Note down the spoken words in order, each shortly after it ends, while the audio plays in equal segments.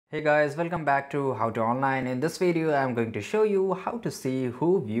Hey guys, welcome back to How to Online. In this video, I'm going to show you how to see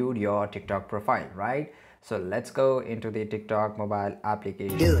who viewed your TikTok profile, right? So let's go into the TikTok mobile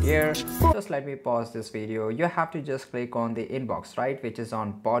application here. Just let me pause this video. You have to just click on the inbox, right? Which is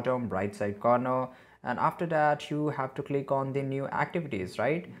on bottom right side corner. And after that, you have to click on the new activities,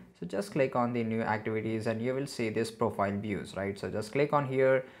 right? So just click on the new activities and you will see this profile views, right? So just click on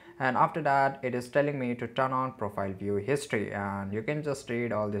here, and after that it is telling me to turn on profile view history, and you can just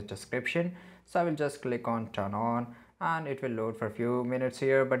read all this description. So I will just click on turn on, and it will load for a few minutes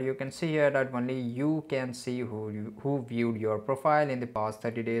here, but you can see here that only you can see who viewed your profile in the past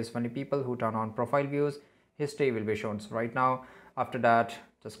 30 days. Only people who turn on profile views history will be shown. So right now, after that,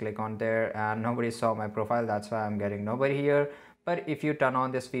 just click on there, and nobody saw my profile, that's why I'm getting nobody here. But if you turn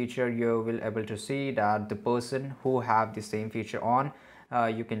on this feature, you will able to see that the person who have the same feature on,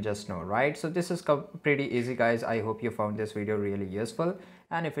 you can just know, right? So this is pretty easy, guys. I hope you found this video really useful,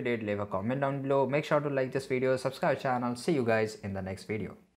 and if you did, leave a comment down below. Make sure to like this video, subscribe channel. See you guys in the next video.